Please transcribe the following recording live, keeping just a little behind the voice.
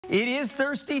It is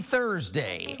Thirsty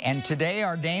Thursday, and today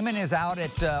our Damon is out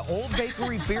at Old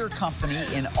Bakery Beer Company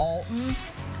in Alton.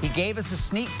 He gave us a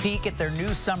sneak peek at their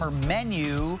new summer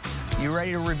menu. You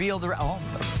ready to reveal the... Oh,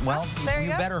 well, you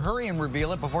better hurry and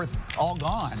reveal it before it's all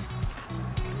gone.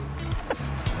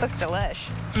 Looks delish.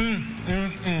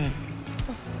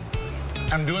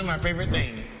 I'm doing my favorite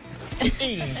thing.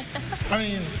 Eating. I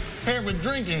mean, paired with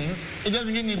drinking, it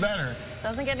doesn't get any better.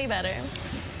 Doesn't get any better.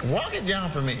 Walk it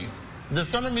down for me. The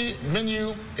summer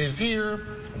menu is here.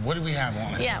 What do we have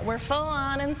on it? Yeah, we're full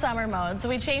on in summer mode. So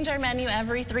we change our menu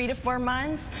every 3 to 4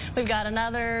 months. We've got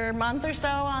another month or so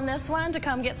on this one to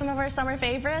come get some of our summer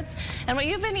favorites. And what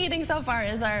you've been eating so far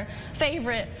is our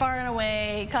favorite, far and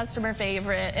away, customer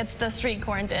favorite. It's the street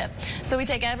corn dip. So we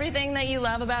take everything that you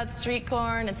love about street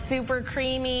corn. It's super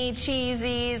creamy,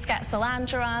 cheesy. It's got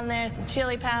cilantro on there, some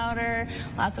chili powder,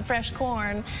 lots of fresh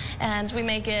corn. And we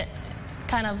make it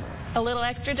kind of a little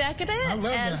extra decadent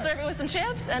and serve it with some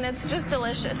chips, and it's just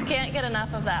delicious. Can't get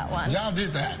enough of that one. Y'all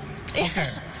did that. Okay.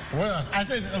 What else?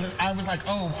 I was like,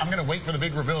 oh, I'm going to wait for the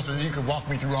big reveal so that you could walk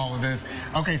me through all of this.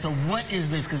 Okay, so what is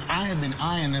this? Because I have been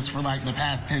eyeing this for like the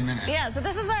past 10 minutes. Yeah, so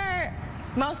this is our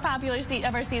most popular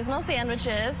of our seasonal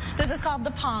sandwiches. This is called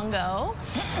the Pongo.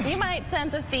 You might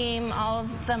sense a theme. All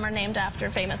of them are named after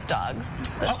famous dogs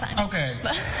this time. Okay.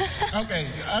 Okay.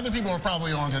 Other people are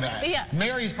probably onto that. Yeah.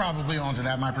 Mary's probably onto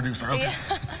that, my producer. Okay.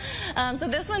 Yeah. So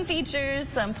this one features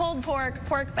some pulled pork,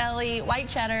 pork belly, white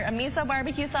cheddar, a miso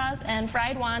barbecue sauce, and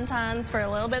fried wontons for a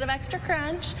little bit of extra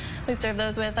crunch. We serve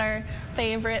those with our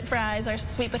favorite fries, our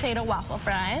sweet potato waffle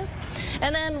fries.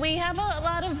 And then we have a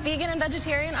lot of vegan and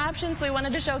vegetarian options, so we wanted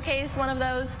to showcase one of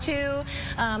those too.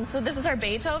 So this is our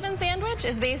Beethoven sandwich.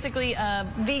 It's basically a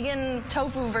vegan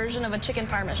tofu version of a chicken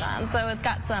parmesan. So it's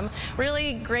got some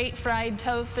really great fried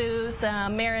tofu,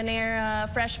 some marinara,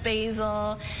 fresh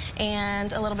basil,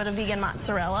 and a little bit of vegan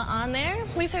mozzarella on there.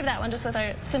 We serve that one just with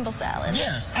our simple salad.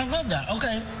 Yes, I love that.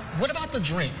 Okay, what about the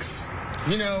drinks?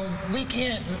 You know, we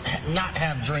can't not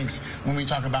have drinks when we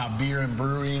talk about beer and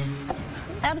brewing.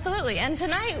 Absolutely. And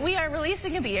tonight we are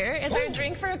releasing a beer. It's our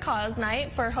Drink for a Cause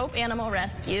night for Hope Animal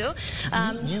Rescue.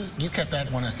 You kept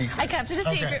that one a secret. I kept it a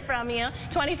secret from you.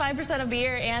 25% of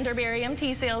beer and herbarium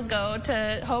tea sales go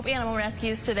to Hope Animal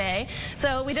Rescues today.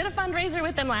 So we did a fundraiser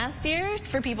with them last year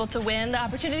for people to win the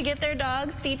opportunity to get their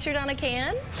dogs featured on a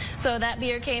can. So that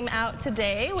beer came out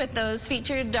today with those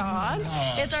featured dogs.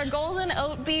 It's our golden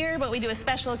oat beer, but we do a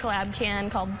special collab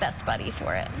can called Best Buddy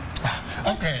for it.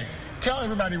 Okay. Tell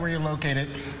everybody where you're located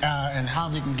and how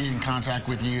they can get in contact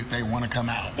with you if they want to come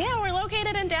out. Yeah, we're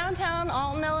located in downtown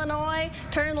Alton, Illinois.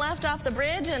 Turn left off the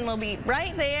bridge and we'll be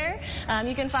right there.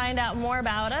 You can find out more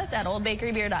about us at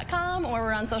oldbakerybeer.com, or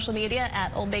we're on social media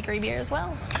at Old Bakery Beer as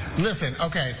well. Listen,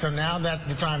 okay, so now that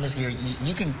the time is here,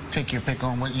 you can take your pick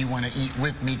on what you want to eat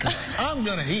with me, because I'm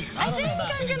going to eat. I think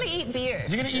I'm going to eat beer.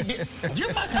 You're going to eat beer?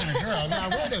 You're my kind of girl. Now,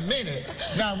 wait a minute.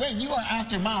 Now, wait, you are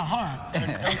after my heart,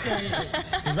 okay?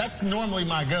 Because that's normally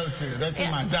my go-to. That's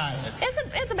in my diet.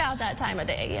 It's about that time of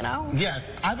day, you know? Yes.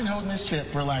 I've been holding this chip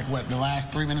for like, what, the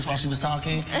last 3 minutes while she was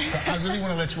talking? So I really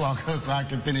want to let you all go so I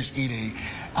can finish eating.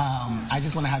 I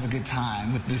just want to have a good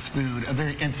time with this food, a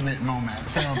very intimate moment.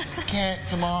 So, Kent,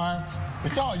 Tamar,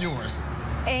 it's all yours.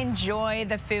 Enjoy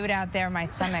the food out there. My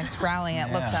stomach's growling.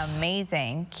 It looks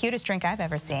amazing. Cutest drink I've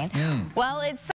ever seen. Well, it's